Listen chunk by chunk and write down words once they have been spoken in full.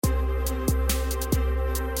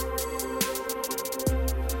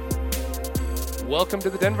welcome to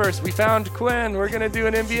the Denverse. We found Quinn. We're going to do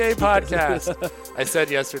an NBA podcast. I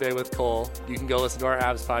said yesterday with Cole, you can go listen to our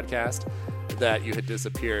Avs podcast, that you had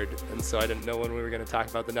disappeared. And so I didn't know when we were going to talk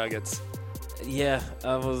about the Nuggets. Yeah,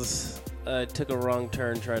 I took a wrong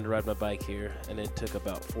turn trying to ride my bike here, and it took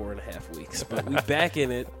about 4.5 weeks. But we're back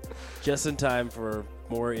in it just in time for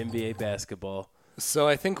more NBA basketball. So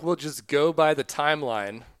I think we'll just go by the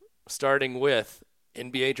timeline, starting with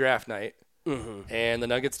NBA draft night. Mm-hmm. And the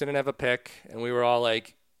Nuggets didn't have a pick, and we were all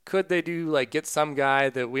like, could they get some guy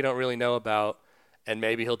that we don't really know about, and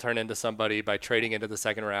maybe he'll turn into somebody by trading into the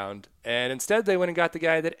second round. And instead they went and got the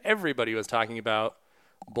guy that everybody was talking about,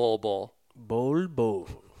 Bol Bol. Bol Bol.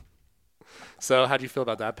 So how'd you feel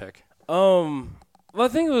about that pick? Well, I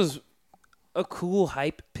think it was a cool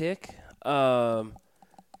hype pick. I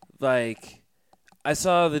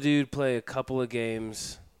saw the dude play a couple of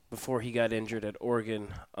games before he got injured at Oregon,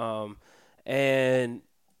 and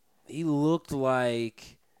he looked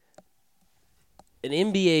like an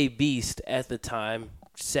NBA beast at the time,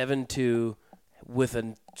 7'2", with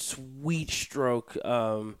a sweet stroke,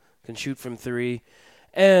 can shoot from three.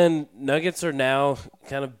 And Nuggets are now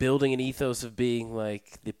kind of building an ethos of being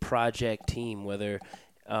like the project team, whether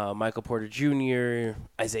Michael Porter Jr.,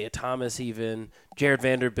 Isaiah Thomas even, Jared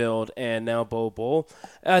Vanderbilt, and now Bol Bol.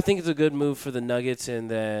 I think it's a good move for the Nuggets in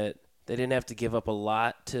that they didn't have to give up a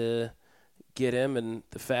lot to get him, and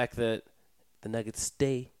the fact that the Nuggets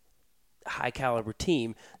stay a high-caliber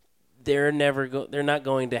team, they're not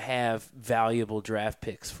going to have valuable draft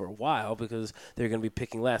picks for a while because they're going to be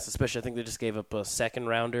picking last. Especially, I think they just gave up a second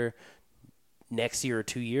rounder next year or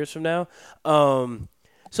 2 years from now.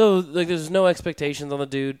 So there's no expectations on the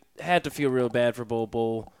dude. Had to feel real bad for Bol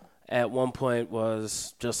Bol. At one point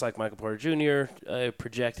was just like Michael Porter Jr.,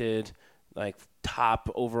 projected top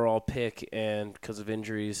overall pick, and because of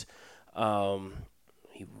injuries,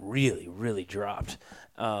 he really, really dropped,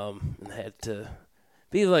 and had to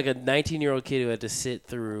be like a 19-year-old kid who had to sit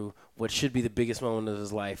through what should be the biggest moment of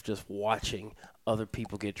his life, just watching other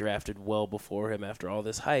people get drafted well before him after all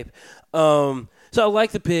this hype. So I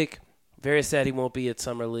like the pick. Very sad he won't be at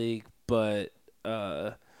Summer League, but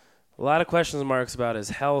a lot of questions marks about his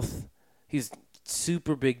health. He's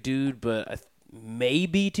super big dude, but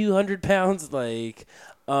maybe 200 pounds. He's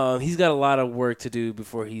got a lot of work to do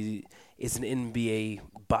before he is an NBA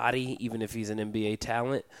body, even if he's an NBA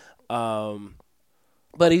talent.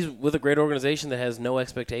 But he's with a great organization that has no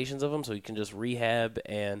expectations of him, so he can just rehab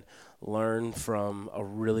and learn from a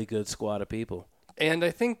really good squad of people. And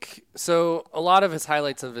I think, so a lot of his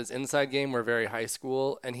highlights of his inside game were very high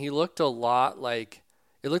school, and he looked a lot like,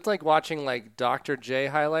 it looked like watching Dr. J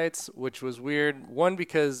highlights, which was weird. One,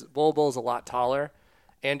 because Bol Bol's a lot taller,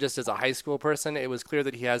 and just as a high school person, it was clear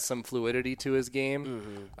that he has some fluidity to his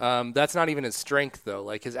game. Mm-hmm. That's not even his strength, though.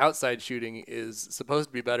 His outside shooting is supposed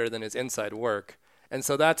to be better than his inside work. And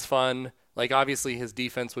so that's fun. Obviously his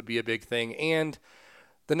defense would be a big thing. And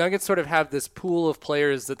the Nuggets sort of have this pool of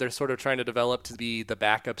players that they're sort of trying to develop to be the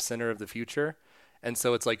backup center of the future. And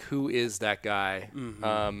so it's who is that guy? Mm-hmm.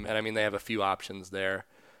 And I mean, they have a few options there,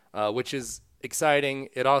 which is exciting.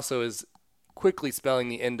 It also is quickly spelling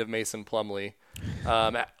the end of Mason Plumlee.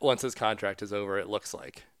 Once his contract is over, it looks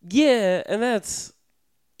like. Yeah, and that's,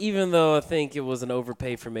 even though I think it was an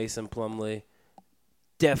overpay for Mason Plumlee,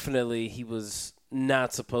 definitely he was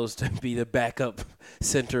not supposed to be the backup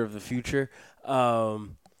center of the future. So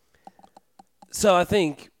I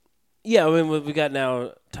think, yeah, I mean, we got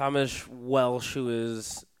now Thomas Welsh, who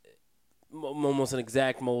is almost an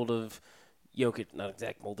exact mold of Jokic. Not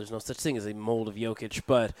exact mold. There's no such thing as a mold of Jokic,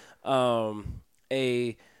 but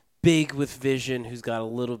a big with vision who's got a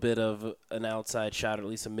little bit of an outside shot, or at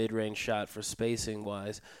least a mid-range shot for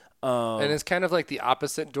spacing-wise. And it's kind of like the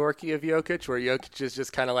opposite dorky of Jokic, where Jokic is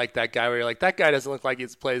just kind of like that guy where you're like, that guy doesn't look like he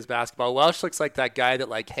plays basketball. Welsh looks like that guy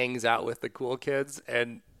that hangs out with the cool kids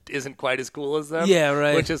and isn't quite as cool as them. Yeah,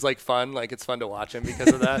 right. Which is fun. It's fun to watch him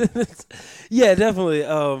because of that. Yeah, definitely.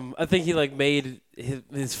 I think he made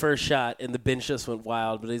his first shot and the bench just went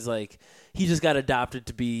wild, but he just got adopted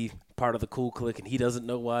to be part of the cool clique, and he doesn't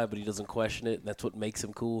know why, but he doesn't question it, and that's what makes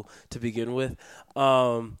him cool to begin with.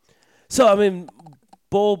 So I mean,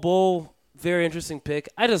 Bol Bol, very interesting pick.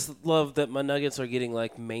 I just love that my Nuggets are getting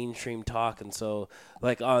mainstream talk, and so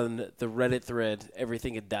on the Reddit thread,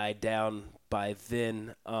 everything had died down by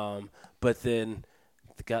then. But then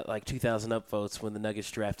they got 2,000 upvotes when the Nuggets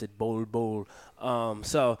drafted Bol Bol.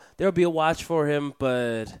 So there'll be a watch for him,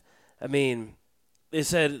 but I mean, they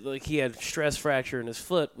said he had stress fracture in his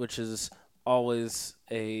foot, which is always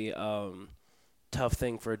a tough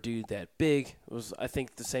thing for a dude that big. It was, I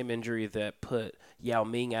think, the same injury that put Yao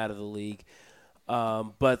Ming out of the league.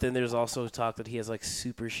 But then there's also talk that he has like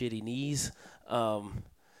super shitty knees.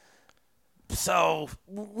 So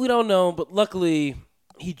we don't know, but luckily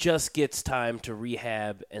he just gets time to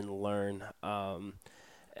rehab and learn.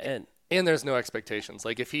 And there's no expectations.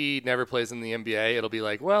 Like, if he never plays in the NBA, it'll be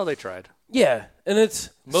like, well, they tried. yeah, and it's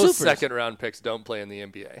Most super. second-round picks don't play in the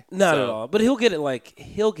NBA. Not at all. But he'll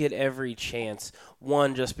get every chance.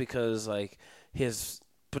 One, just because like his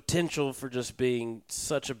potential for just being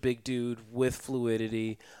such a big dude with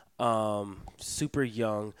fluidity, super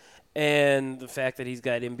young, and the fact that he's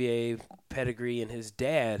got NBA pedigree and his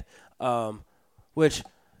dad, which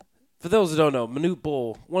for those who don't know, Manute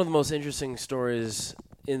Bol, one of the most interesting stories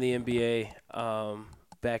in the NBA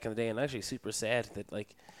back in the day, and actually super sad that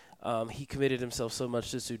like he committed himself so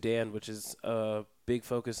much to Sudan, which is a big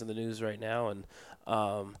focus in the news right now, and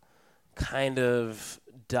kind of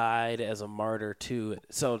died as a martyr too.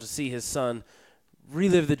 So to see his son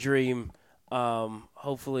relive the dream,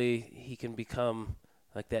 hopefully he can become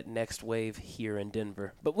like that next wave here in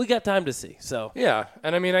Denver. But we got time to see. So yeah,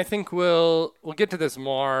 and I mean, I think we'll get to this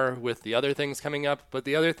more with the other things coming up. But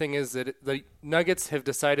the other thing is that the Nuggets have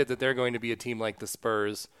decided that they're going to be a team like the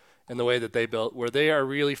Spurs in the way that they built, where they are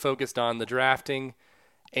really focused on the drafting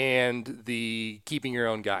and the keeping your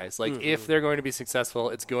own guys. Like, if they're going to be successful,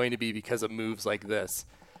 it's going to be because of moves like this.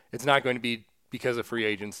 It's not going to be because of free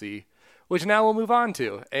agency, which now we'll move on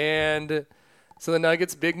to. And so the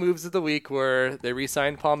Nuggets' big moves of the week were they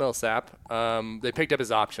re-signed Paul Millsap. They picked up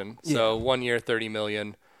his option, so 1 year, $30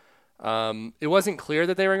 million. It wasn't clear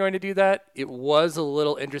that they were going to do that. It was a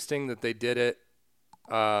little interesting that they did it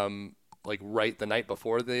like right the night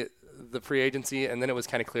before the free agency, and then it was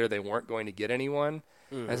kind of clear they weren't going to get anyone.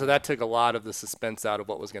 And so that took a lot of the suspense out of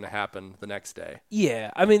what was going to happen the next day.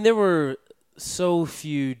 yeah, I mean there were so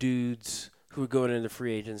few dudes who were going into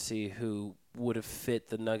free agency who would have fit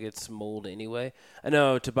the Nuggets mold anyway. I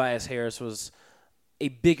know Tobias Harris was a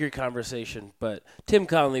bigger conversation, but Tim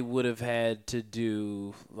Connelly would have had to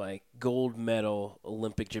do like gold medal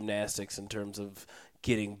Olympic gymnastics in terms of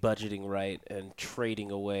getting budgeting right and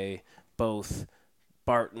trading away both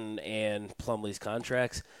Barton and Plumlee's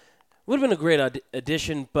contracts. Would have been a great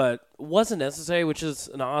addition, but wasn't necessary, which is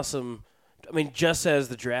an awesome. I mean, just as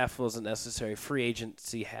the draft wasn't necessary, free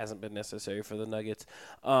agency hasn't been necessary for the Nuggets.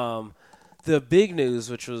 The big news,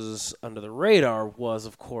 which was under the radar, was,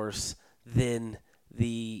 of course, then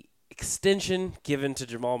the extension given to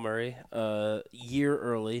Jamal Murray a year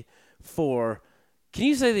early for. Can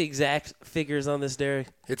you say the exact figures on this, Derek?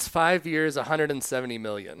 It's 5 years, $170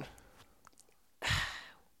 million,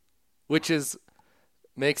 which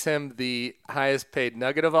makes him the highest paid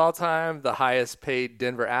Nugget of all time, the highest paid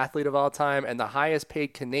Denver athlete of all time, and the highest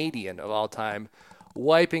paid Canadian of all time,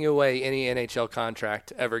 wiping away any NHL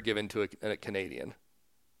contract ever given to a Canadian.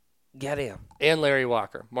 Goddamn. And Larry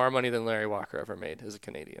Walker. More money than Larry Walker ever made as a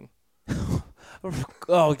Canadian.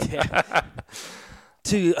 Oh, yeah.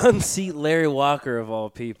 To unseat Larry Walker of all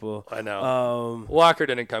people. I know. Walker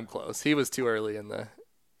didn't come close. He was too early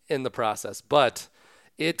in the process. But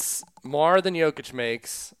it's more than Jokic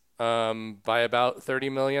makes by about $30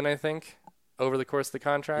 million, I think, over the course of the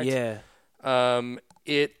contract. Yeah.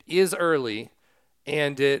 It is early,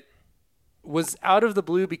 and it was out of the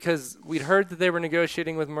blue because we'd heard that they were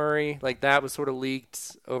negotiating with Murray. Like, that was sort of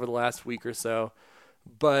leaked over the last week or so.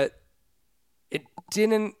 But it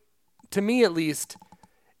didn't, to me at least,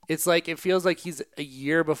 it's like it feels like he's a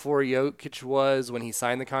year before Jokic was when he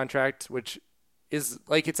signed the contract, which is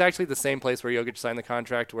like it's actually the same place where Jokic signed the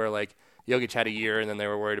contract, where like Jokic had a year and then they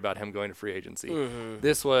were worried about him going to free agency. Mm-hmm.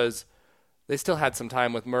 This was, they still had some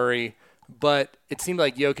time with Murray, but it seemed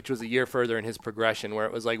like Jokic was a year further in his progression, where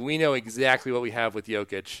it was like, we know exactly what we have with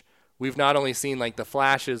Jokic. We've not only seen like the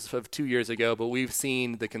flashes of 2 years ago, but we've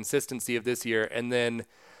seen the consistency of this year. And then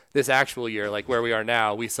this actual year, like where we are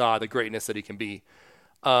now, we saw the greatness that he can be.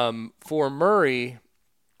 For Murray,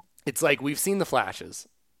 it's like we've seen the flashes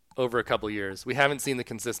over a couple years. We haven't seen the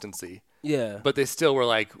consistency. Yeah. But they still were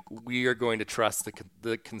like, we are going to trust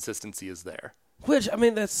the consistency is there. Which, I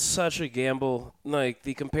mean, that's such a gamble. Like,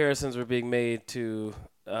 the comparisons were being made to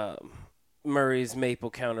Murray's Maple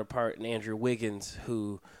counterpart and Andrew Wiggins,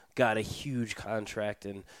 who got a huge contract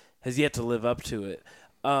and has yet to live up to it.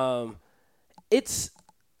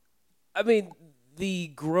 The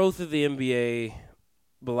growth of the NBA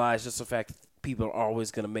belies just the fact that people are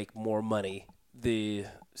always going to make more money the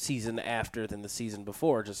season after than the season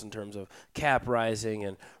before, just in terms of cap rising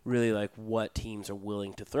and really like what teams are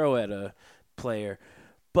willing to throw at a player.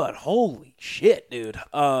 But holy shit, dude.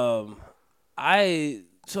 2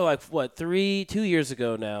 years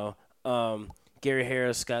ago now, Gary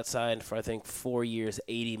Harris got signed for I think 4 years,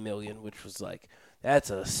 $80 million, which was like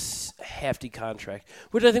That's a hefty contract,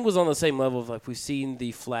 which I think was on the same level of like we've seen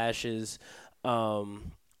the flashes,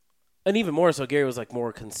 and even more so. Gary was like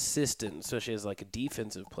more consistent, especially as like a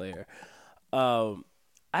defensive player.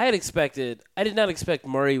 I did not expect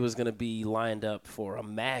Murray was going to be lined up for a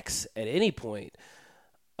max at any point.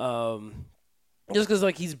 Just because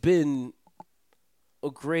like he's been a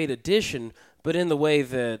great addition, but in the way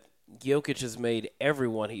that Jokic has made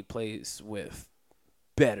everyone he plays with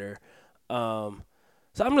better. So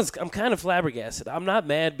I'm kind of flabbergasted. I'm not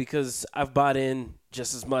mad because I've bought in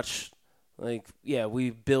just as much. Like, yeah, we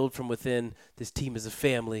build from within. This team is a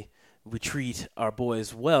family. We treat our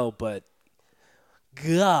boys well, but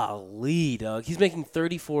golly, dog, he's making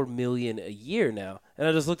 $34 million a year now. And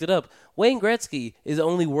I just looked it up. Wayne Gretzky is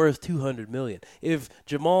only worth $200 million. If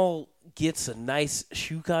Jamal gets a nice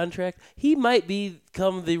shoe contract, he might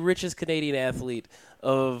become the richest Canadian athlete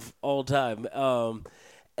of all time.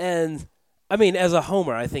 And I mean, as a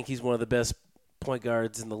homer, I think he's one of the best point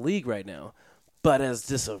guards in the league right now. But as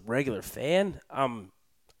just a regular fan, I'm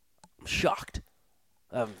shocked.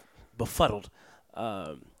 I'm befuddled.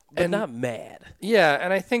 But not mad. Yeah,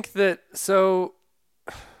 and I think that so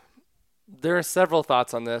there are several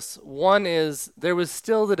thoughts on this. One is there was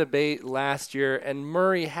still the debate last year, and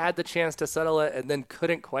Murray had the chance to settle it and then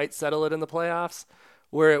couldn't quite settle it in the playoffs,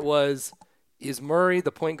 where it was, is Murray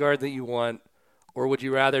the point guard that you want, or would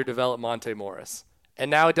you rather develop Monte Morris? And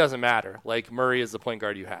now it doesn't matter. Like, Murray is the point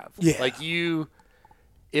guard you have. Yeah. Like,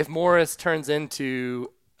 if Morris turns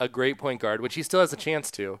into a great point guard, which he still has a chance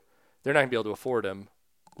to, they're not going to be able to afford him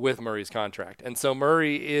with Murray's contract. And so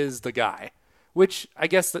Murray is the guy, which I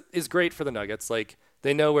guess is great for the Nuggets. Like,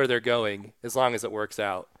 they know where they're going as long as it works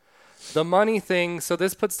out. The money thing, so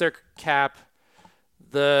this puts their cap,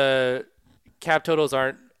 the cap totals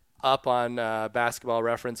aren't up on Basketball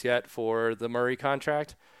Reference yet for the Murray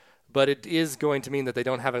contract, but it is going to mean that they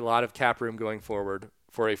don't have a lot of cap room going forward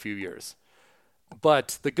for a few years.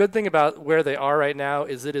 But the good thing about where they are right now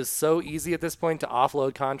is it is so easy at this point to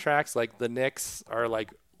offload contracts. Like, the Knicks are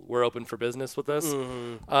like, we're open for business with this.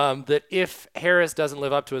 Mm-hmm. That if Harris doesn't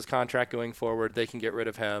live up to his contract going forward, they can get rid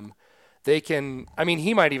of him. They can, I mean,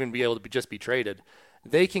 he might even be able to just be traded.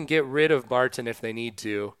 They can get rid of Barton if they need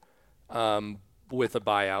to, with a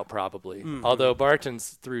buyout probably. Mm-hmm. Although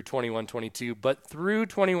Barton's through 21-22, but through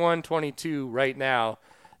 21-22 right now,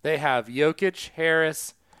 they have Jokic,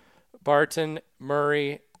 Harris, Barton,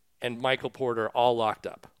 Murray, and Michael Porter all locked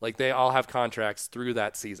up. Like, they all have contracts through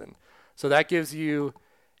that season. So that gives you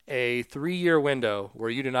a 3-year window where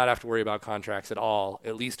you do not have to worry about contracts at all,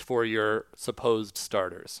 at least for your supposed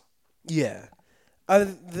starters. Yeah.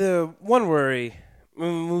 The one worry,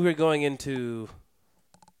 when we were going into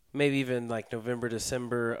maybe even like November,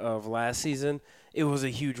 December of last season, it was a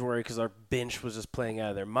huge worry because our bench was just playing out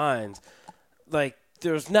of their minds. Like,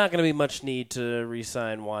 there's not going to be much need to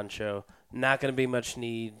re-sign Juancho. Not going to be much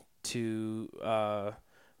need to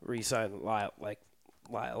re-sign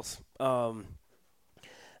Lyles.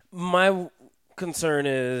 My concern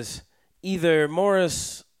is either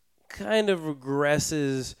Morris kind of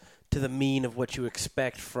regresses to the mean of what you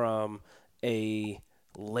expect from a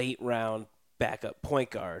late-round backup point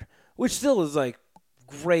guard, which still is like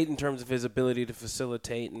great in terms of his ability to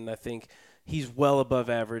facilitate, and I think he's well above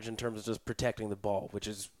average in terms of just protecting the ball, which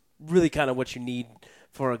is really kind of what you need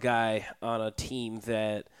for a guy on a team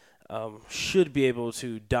that should be able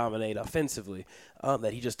to dominate offensively,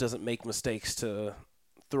 that he just doesn't make mistakes to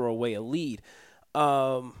throw away a lead.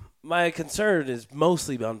 My concern is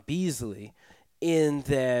mostly on Beasley in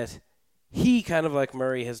that he, kind of like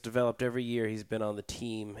Murray, has developed every year he's been on the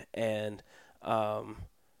team, and I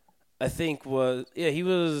think both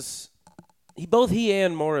he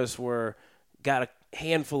and Morris got a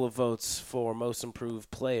handful of votes for most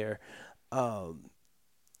improved player.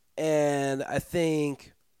 And I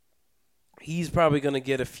think he's probably going to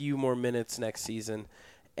get a few more minutes next season.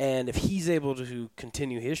 And if he's able to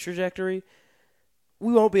continue his trajectory,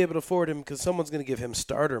 we won't be able to afford him because someone's going to give him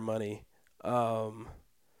starter money,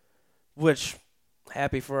 which,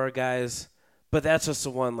 happy for our guys. But that's just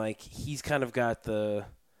the one, like, he's kind of got the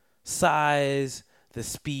size, the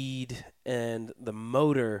speed, and the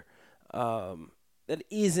motor that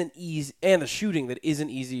isn't easy, and the shooting that isn't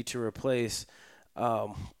easy to replace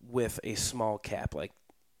with a small cap. Like,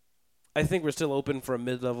 I think we're still open for a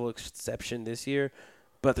mid-level exception this year,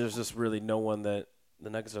 but there's just really no one that the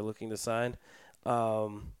Nuggets are looking to sign.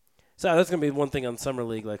 So that's going to be one thing on Summer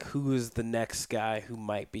League, like, who is the next guy who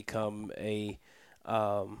might become a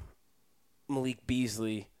Malik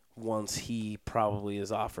Beasley once he probably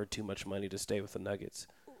is offered too much money to stay with the Nuggets.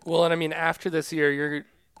 Well, and I mean, after this year,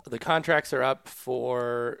 the contracts are up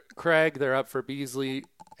for Craig, they're up for Beasley,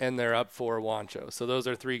 and they're up for Wancho. So those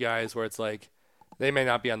are three guys where it's like they may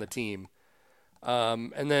not be on the team.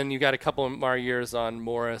 And then you got a couple more years on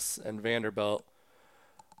Morris and Vanderbilt.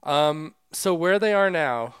 So where they are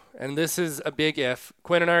now, and this is a big if,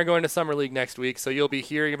 Quinn and I are going to Summer League next week, so you'll be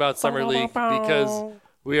hearing about Summer League because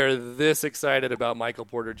we are this excited about Michael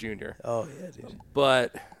Porter Jr. Oh, yeah, dude.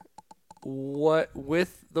 But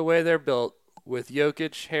with the way they're built, with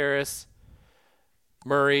Jokic, Harris,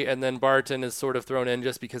 Murray, and then Barton is sort of thrown in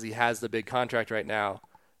just because he has the big contract right now,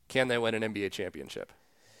 can they win an NBA championship?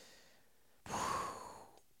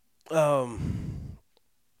 Or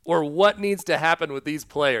what needs to happen with these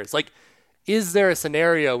players? Like, is there a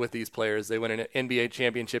scenario with these players they win an NBA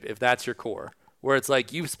championship if that's your core, where it's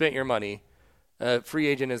like you've spent your money, a free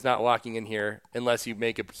agent is not walking in here unless you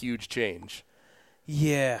make a huge change?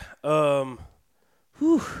 Yeah. I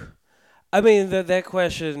mean, that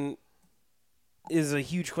question is a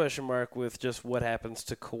huge question mark with just what happens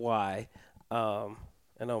to Kawhi.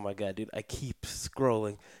 And oh my God, dude, I keep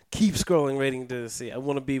scrolling, waiting to see. I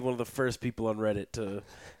want to be one of the first people on Reddit to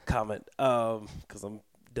comment, because I'm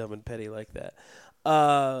dumb and petty like that.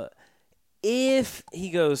 If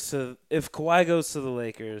Kawhi goes to the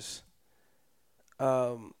Lakers,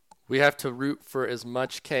 we have to root for as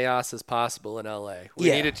much chaos as possible in LA.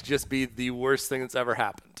 We need it to just be the worst thing that's ever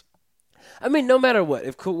happened. I mean, no matter what,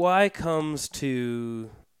 if Kawhi comes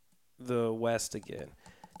to the West again,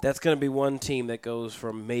 that's going to be one team that goes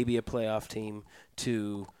from maybe a playoff team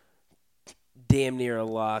to damn near a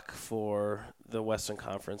lock for the Western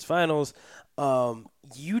Conference Finals.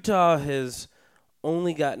 Utah has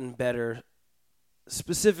only gotten better,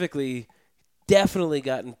 specifically, definitely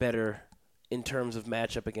gotten better in terms of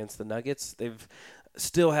matchup against the Nuggets. They've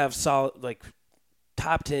still have solid, like,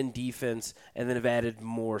 top 10 defense, and then have added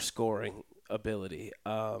more scoring ability,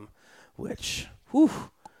 which, whew,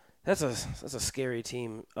 that's a scary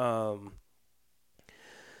team.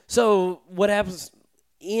 So what happens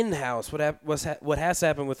in-house, what has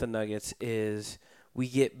happened with the Nuggets is we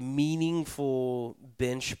get meaningful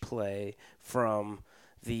bench play from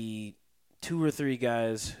the 2 or 3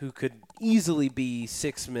 guys who could easily be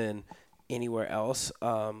 6 men anywhere else,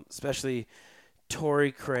 especially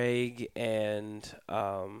Torrey Craig and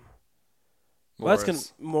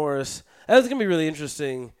Morris. That's going to be really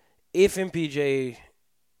interesting. If MPJ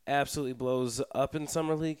absolutely blows up in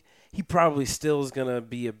Summer League, he probably still is going to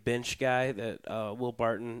be a bench guy that Will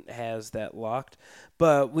Barton has that locked.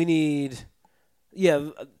 But we need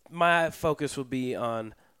my focus will be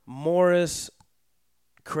on Morris,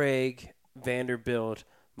 Craig, Vanderbilt,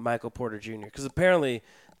 Michael Porter Jr. Because apparently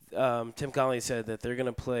Tim Connelly said that they're going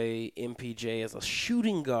to play MPJ as a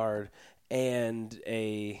shooting guard and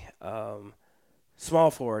a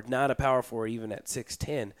small forward, not a power forward, even at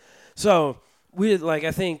 6'10". So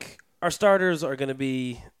I think our starters are going to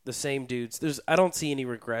be the same dudes. I don't see any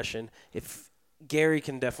regression. If Gary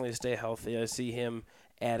can definitely stay healthy, I see him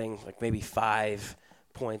adding like maybe 5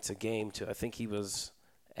 points a game to. I think he was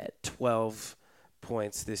at 12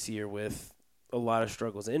 points this year with a lot of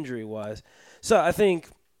struggles injury-wise. So I think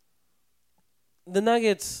the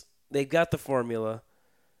Nuggets, they've got the formula.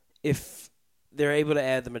 If they're able to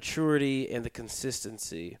add the maturity and the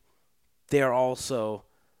consistency, they are also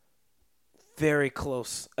very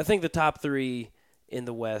close. I think the top 3 in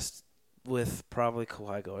the West, with probably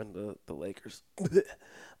Kawhi going to the Lakers,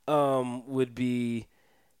 would be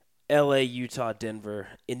LA, Utah, Denver,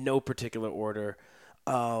 in no particular order.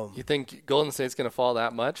 You think Golden State's going to fall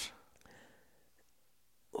that much?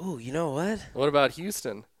 Oh, you know what? What about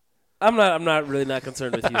Houston? I'm not really not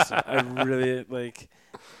concerned with Houston. I really like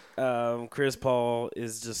Chris Paul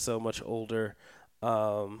is just so much older.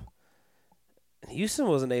 Houston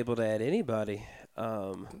wasn't able to add anybody.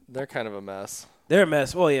 They're kind of a mess. They're a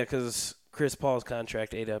mess. Well, yeah, because Chris Paul's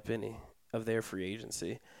contract ate up any of their free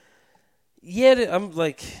agency. Yet I'm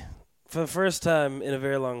like, for the first time in a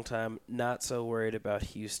very long time, not so worried about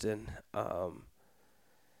Houston.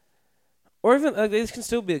 Or even they can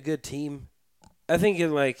still be a good team. I think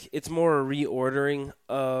it's more a reordering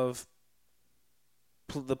of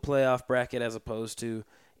the playoff bracket as opposed to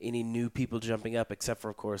any new people jumping up, except for,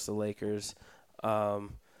 of course, the Lakers.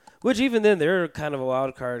 Which even then, they're kind of a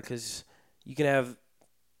wild card because you can have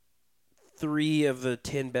 3 of the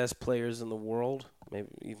 10 best players in the world, maybe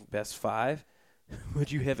even best 5,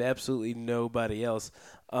 but you have absolutely nobody else.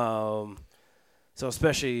 So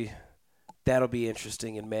especially that'll be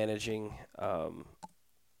interesting in managing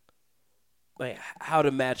like how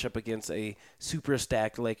to match up against a super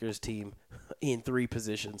stacked Lakers team in 3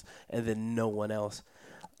 positions and then no one else.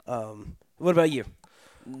 What about you?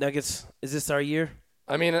 Nuggets, is this our year?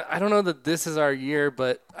 I mean, I don't know that this is our year,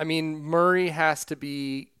 but I mean, Murray has to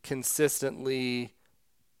be consistently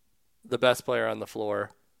the best player on the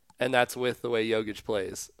floor, and that's with the way Jokic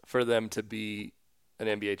plays for them to be an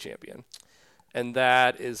NBA champion. And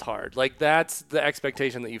that is hard. Like, that's the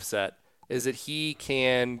expectation that you've set, is that he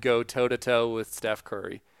can go toe-to-toe with Steph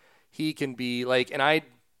Curry. He can be, like, and I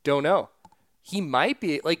don't know. He might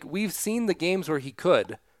be, like, we've seen the games where he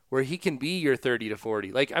could, where he can be your 30 to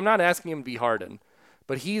 40. Like, I'm not asking him to be Harden,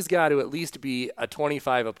 but he's got to at least be a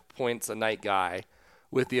 25 points a night guy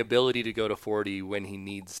with the ability to go to 40 when he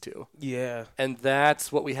needs to. Yeah. And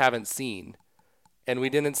that's what we haven't seen. And we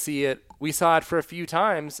didn't see it. We saw it for a few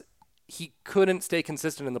times. He couldn't stay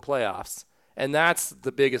consistent in the playoffs. And that's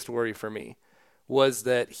the biggest worry for me, was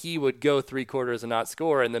that he would go 3 quarters and not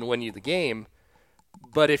score and then win you the game.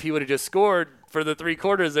 But if he would have just scored for the 3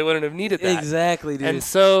 quarters, they wouldn't have needed that. Exactly, dude. And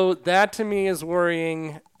so that to me is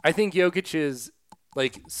worrying. I think Jokic is,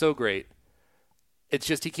 like, so great. It's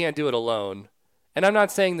just he can't do it alone. And I'm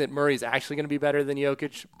not saying that Murray's actually going to be better than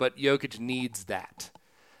Jokic, but Jokic needs that.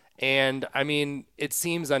 And, I mean, it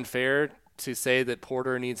seems unfair to say that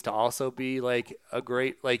Porter needs to also be, like, a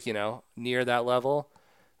great, like, you know, near that level.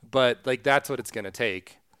 But, like, that's what it's going to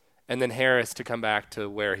take. And then Harris to come back to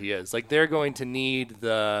where he is. Like, they're going to need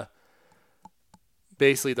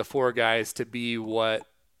basically the 4 guys to be what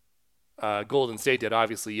Golden State did.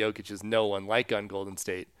 Obviously, Jokic is no one like on Golden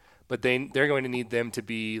State. But they're going to need them to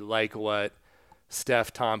be like what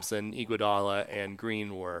Steph, Thompson, Iguodala, and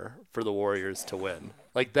Green were for the Warriors to win.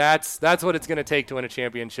 Like, that's what it's going to take to win a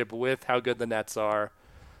championship with how good the Nets are,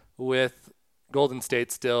 with Golden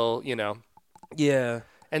State still, you know. Yeah.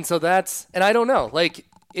 And so and I don't know. Like,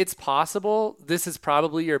 it's possible. This is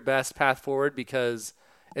probably your best path forward because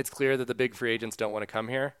it's clear that the big free agents don't want to come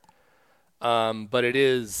here. But it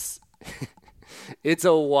is, it's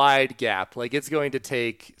a wide gap. Like, it's going to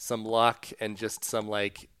take some luck and just some,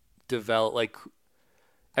 like,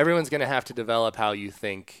 everyone's going to have to develop how you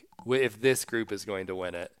think if this group is going to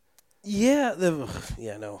win it. Yeah. No.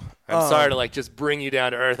 I'm sorry to, like, just bring you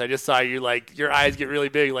down to earth. I just saw you, like, your eyes get really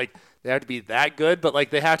big. Like, they have to be that good, but,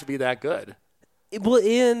 like, they have to be that good. Well,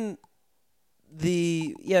 in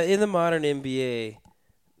the modern NBA,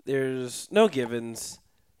 there's no givens,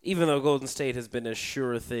 even though Golden State has been as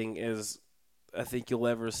sure a thing as I think you'll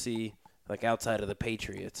ever see, like, outside of the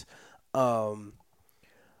Patriots.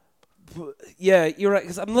 Yeah, you're right,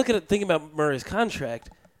 because I'm thinking about Murray's contract.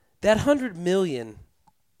 That $100 million,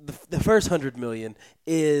 the first $100 million,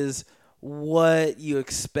 is what you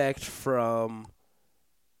expect from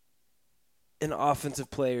an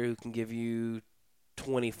offensive player who can give you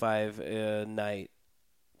 25 a night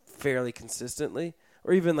fairly consistently,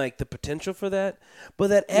 or even, like, the potential for that. But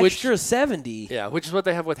that extra 70. Yeah, which is what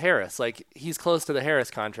they have with Harris. Like, he's close to the Harris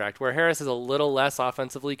contract, where Harris is a little less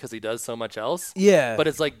offensively because he does so much else. Yeah. But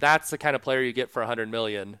it's like that's the kind of player you get for $100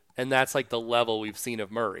 million, and that's, like, the level we've seen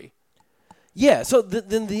of Murray. Yeah, so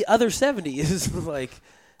then the other 70 is, like,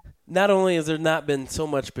 not only has there not been so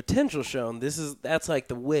much potential shown, that's like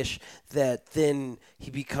the wish that then he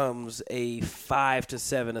becomes a 5 to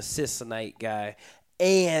 7 assists a night guy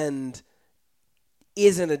and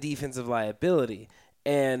isn't a defensive liability.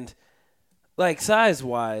 And, like,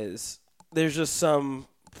 size-wise, there's just some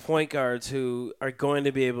point guards who are going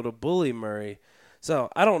to be able to bully Murray. So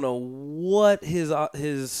I don't know what his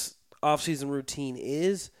offseason routine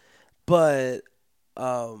is, but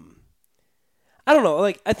I don't know.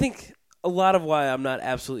 Like, I think a lot of why I'm not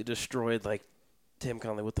absolutely destroyed, like, Tim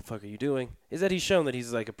Connelly, what the fuck are you doing, is that he's shown that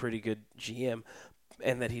he's, like, a pretty good GM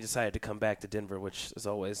and that he decided to come back to Denver, which is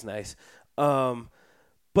always nice.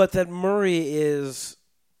 But that Murray is,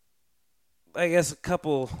 I guess, a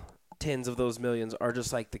couple tens of those millions are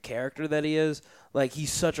just, like, the character that he is. Like,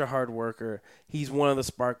 he's such a hard worker. He's one of the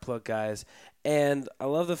spark plug guys. And I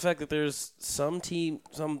love the fact that there's some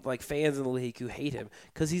like, fans in the league who hate him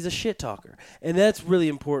because he's a shit talker. And that's really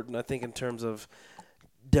important, I think, in terms of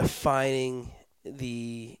defining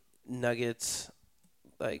the Nuggets,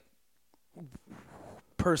 like,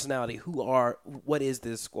 personality. What is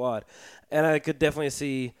this squad? And I could definitely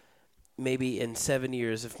see maybe in 7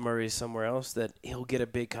 years, if Murray's somewhere else, that he'll get a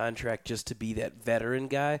big contract just to be that veteran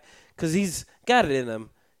guy because he's got it in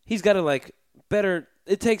him. He's got to, like, better.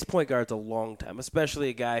 It takes point guards a long time, especially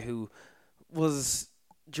a guy who was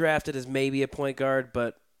drafted as maybe a point guard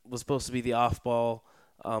but was supposed to be the off-ball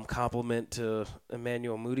complement to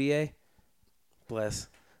Emmanuel Mudiay. Bless.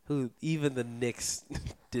 Who even the Knicks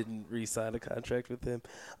didn't re-sign a contract with him.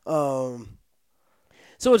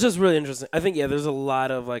 So it's just really interesting. I think, there's a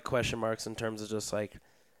lot of, like, question marks in terms of just, like,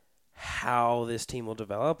 how this team will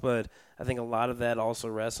develop, but I think a lot of that also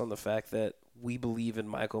rests on the fact that we believe in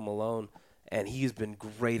Michael Malone, and he's been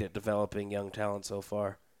great at developing young talent so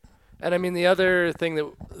far. And I mean, the other team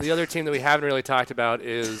that we haven't really talked about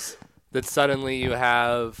is that suddenly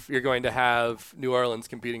you're going to have New Orleans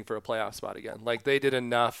competing for a playoff spot again. Like, they did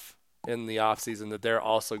enough in the offseason that they're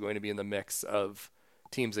also going to be in the mix of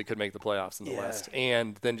teams that could make the playoffs in the West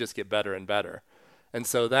and then just get better and better. And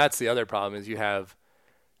so that's the other problem is you have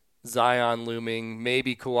Zion looming,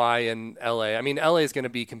 maybe Kawhi in LA. I mean, LA is going to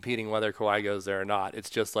be competing whether Kawhi goes there or not. It's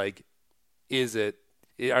just like,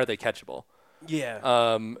 are they catchable?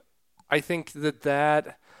 Yeah. I think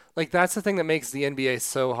that's the thing that makes the NBA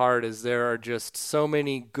so hard is there are just so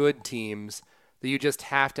many good teams that you just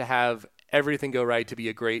have to have everything go right to be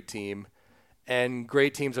a great team. And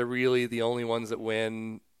great teams are really the only ones that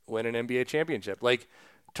win an NBA championship. Like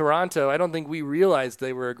Toronto, I don't think we realized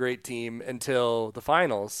they were a great team until the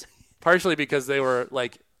finals, partially because they were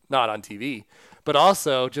like not on TV, but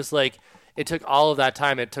also just like it took all of that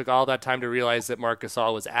time. It took all that time to realize that Marc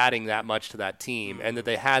Gasol was adding that much to that team and that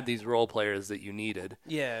they had these role players that you needed.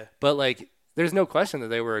 Yeah. But like, there's no question that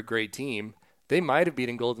they were a great team. They might have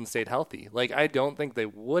beaten Golden State healthy. Like, I don't think they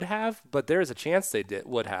would have, but there is a chance they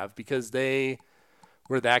would have because they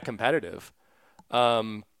were that competitive.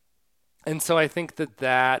 And so I think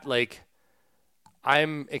that like,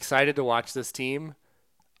 I'm excited to watch this team.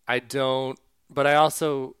 But I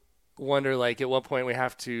also wonder, like, at what point we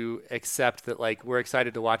have to accept that, like, we're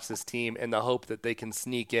excited to watch this team in the hope that they can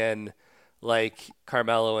sneak in like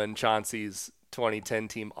Carmelo and Chauncey's 2010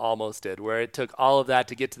 team almost did, where it took all of that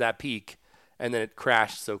to get to that peak and then it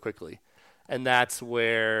crashed so quickly. And that's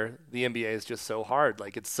where the NBA is just so hard.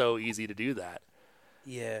 Like, it's so easy to do that.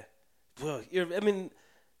 Yeah. Well,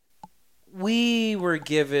 we were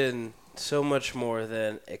given so much more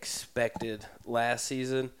than expected last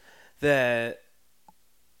season that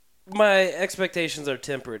my expectations are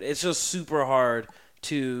tempered. It's just super hard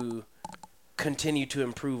to continue to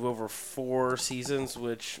improve over 4 seasons,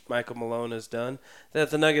 which Michael Malone has done.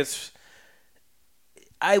 That the Nuggets,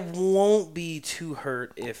 I won't be too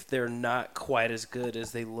hurt if they're not quite as good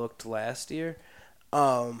as they looked last year.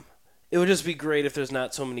 It would just be great if there's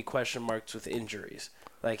not so many question marks with injuries.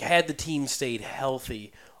 Like, had the team stayed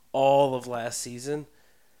healthy all of last season,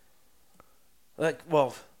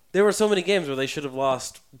 there were so many games where they should have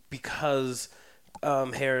lost because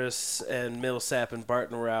Harris and Millsap and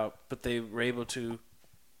Barton were out, but they were able to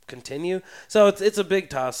continue. So it's a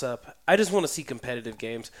big toss-up. I just want to see competitive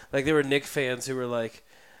games. Like, there were Knicks fans who were like,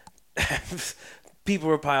 people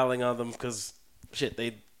were piling on them because,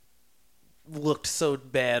 they looked so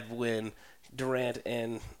bad when Durant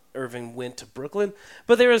and Irving went to Brooklyn.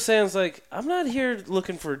 But they were saying, like, I'm not here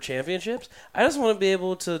looking for championships. I just want to be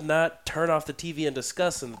able to not turn off the TV and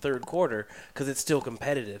discuss in the third quarter because it's still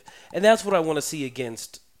competitive. And that's what I want to see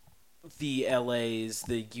against the LAs,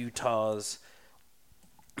 the Utahs,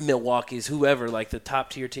 Milwaukee's, whoever, like the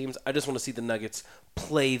top-tier teams. I just want to see the Nuggets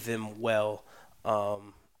play them well.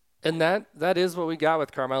 And that is what we got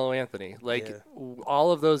with Carmelo Anthony. Like,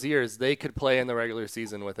 all of those years, they could play in the regular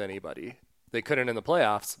season with anybody. They couldn't in the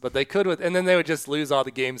playoffs, but they could and then they would just lose all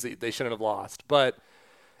the games that they shouldn't have lost.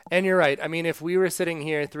 And you're right. I mean, if we were sitting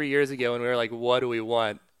here 3 years ago and we were like, what do we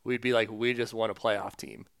want? We'd be like, we just want a playoff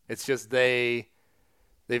team. It's just they've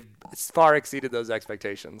far exceeded those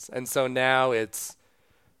expectations. And so now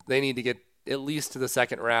they need to get at least to the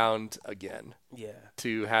second round again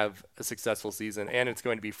to have a successful season. And it's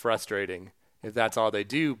going to be frustrating if that's all they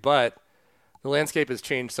do. But the landscape has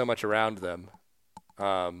changed so much around them.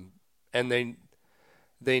 And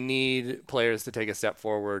they need players to take a step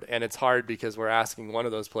forward. And it's hard because we're asking one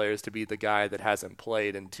of those players to be the guy that hasn't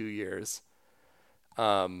played in 2 years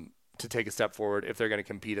to take a step forward if they're going to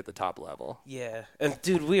compete at the top level. Yeah. And,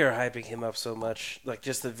 dude, we are hyping him up so much. Like,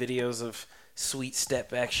 just the videos of sweet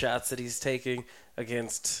step-back shots that he's taking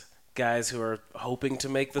against guys who are hoping to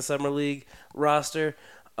make the Summer League roster.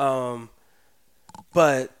 But,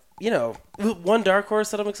 one dark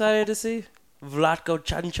horse that I'm excited to see, Vlatko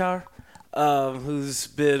Cancar, who's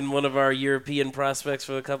been one of our European prospects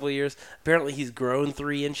for a couple of years. Apparently he's grown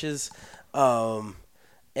 3 inches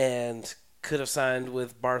and could have signed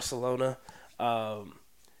with Barcelona.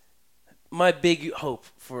 My big hope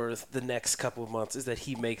for the next couple of months is that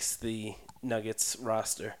he makes the Nuggets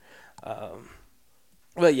roster.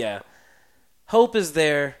 But, yeah, hope is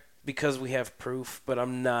there because we have proof, but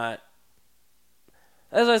I'm not.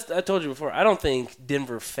 As I told you before, I don't think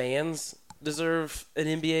Denver fans deserve an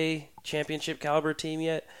NBA championship caliber team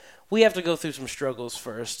yet. We have to go through some struggles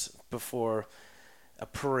first before a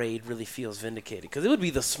parade really feels vindicated. Because it would be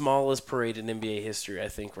the smallest parade in NBA history, I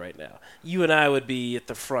think, right now. You and I would be at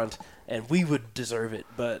the front, and we would deserve it.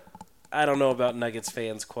 But I don't know about Nuggets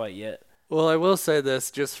fans quite yet. Well, I will say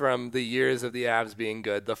this just from the years of the Avs being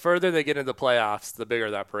good. The further they get into the playoffs, the bigger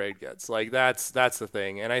that parade gets. Like, that's the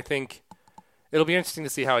thing. And I think it'll be interesting to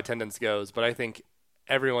see how attendance goes, but I think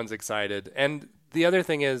everyone's excited. And the other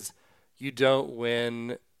thing is you don't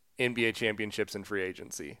win NBA championships in free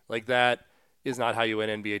agency. Like, that is not how you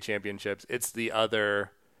win NBA championships. It's the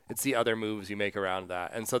other moves you make around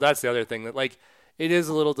that. And so that's the other thing that, like, it is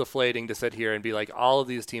a little deflating to sit here and be like, all of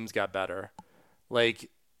these teams got better.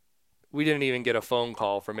 Like, we didn't even get a phone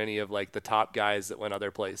call from any of, like, the top guys that went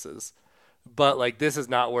other places. But, like, this is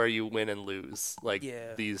not where you win and lose, like,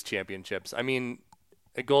 these championships. I mean,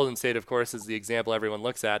 Golden State, of course, is the example everyone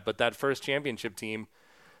looks at. But that first championship team,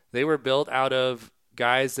 they were built out of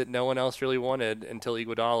guys that no one else really wanted until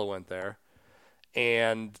Iguodala went there.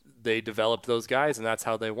 And they developed those guys, and that's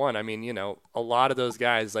how they won. I mean, you know, a lot of those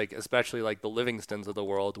guys, like especially like the Livingstons of the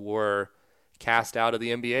world, were cast out of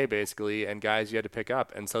the NBA basically, and guys you had to pick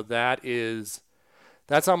up. And so that's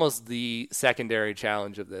almost the secondary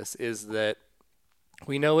challenge of this, is that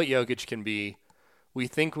we know what Jokic can be. We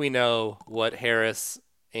think we know what Harris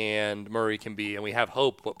and Murray can be, and we have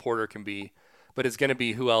hope what Porter can be, but it's going to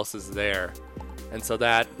be who else is there. And so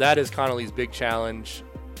that is Connolly's big challenge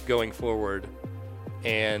going forward.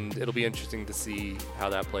 And it'll be interesting to see how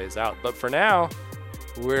that plays out. But for now,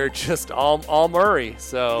 we're just all Murray.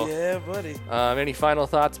 So yeah, buddy. Any final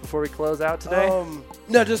thoughts before we close out today?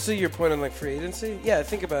 No, just to your point on like free agency. Yeah,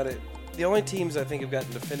 think about it. The only teams I think have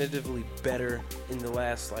gotten definitively better in the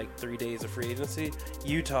last like 3 days of free agency,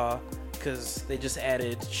 Utah, because they just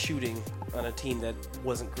added shooting on a team that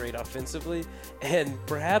wasn't great offensively, and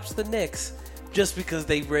perhaps the Knicks. Just because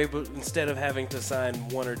they were able, instead of having to sign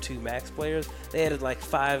 1 or 2 max players, they added like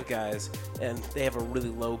 5 guys, and they have a really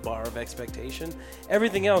low bar of expectation.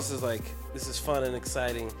 Everything else is like, this is fun and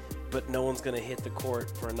exciting, but no one's going to hit the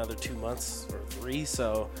court for another 2 months or 3.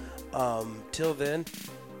 So, till then,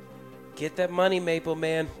 get that money, Maple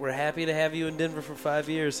Man. We're happy to have you in Denver for 5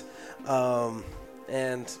 years.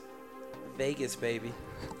 And Vegas, baby.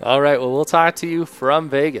 All right. Well, we'll talk to you from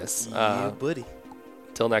Vegas. Yeah, buddy.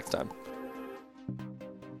 Till next time.